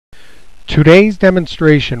Today's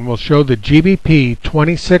demonstration will show the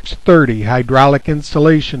GB2630 hydraulic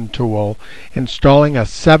installation tool installing a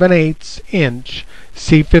 7/8 inch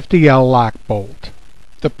C50L lock bolt.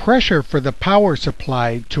 The pressure for the power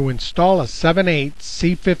supply to install a 7/8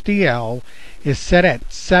 C50L is set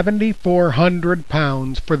at 7,400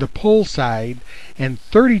 pounds for the pull side and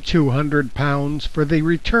 3,200 pounds for the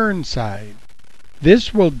return side.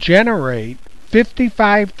 This will generate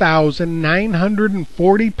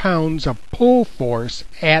 55,940 pounds of pull force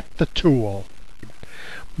at the tool.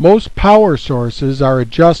 Most power sources are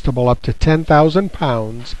adjustable up to 10,000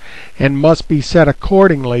 pounds and must be set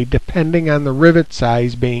accordingly depending on the rivet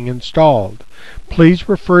size being installed. Please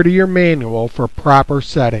refer to your manual for proper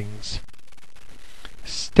settings.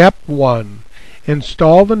 Step 1.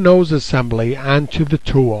 Install the nose assembly onto the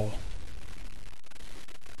tool.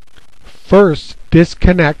 First,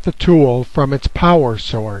 disconnect the tool from its power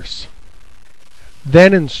source.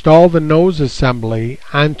 Then install the nose assembly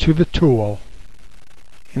onto the tool.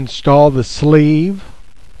 Install the sleeve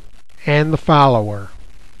and the follower.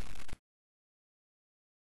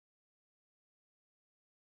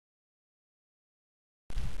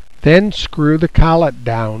 Then screw the collet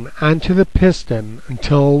down onto the piston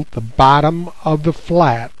until the bottom of the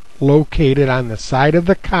flat located on the side of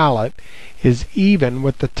the collet is even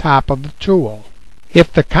with the top of the tool.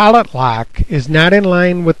 If the collet lock is not in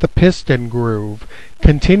line with the piston groove,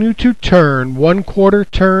 continue to turn 1/4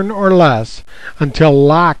 turn or less until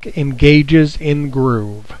lock engages in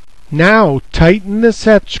groove. Now tighten the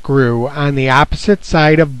set screw on the opposite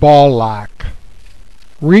side of ball lock.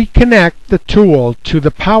 Reconnect the tool to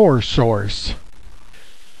the power source.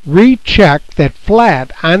 Recheck that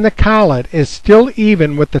flat on the collet is still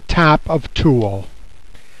even with the top of tool.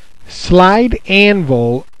 Slide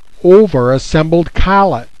anvil over assembled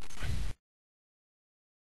collet.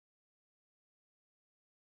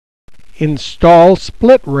 Install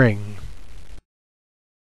split ring.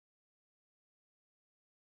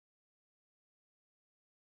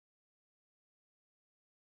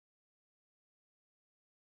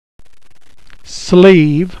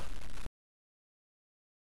 Sleeve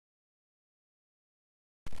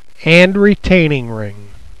and retaining ring.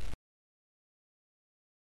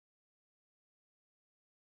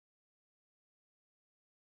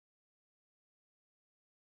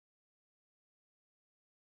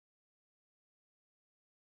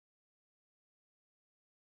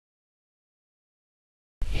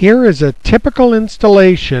 Here is a typical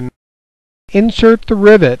installation. Insert the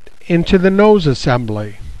rivet into the nose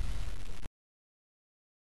assembly.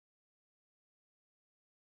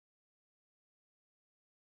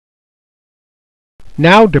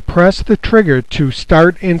 Now depress the trigger to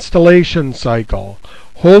start installation cycle,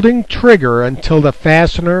 holding trigger until the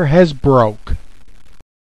fastener has broke.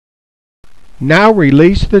 Now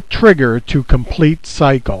release the trigger to complete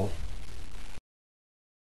cycle.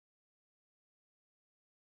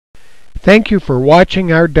 Thank you for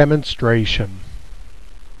watching our demonstration.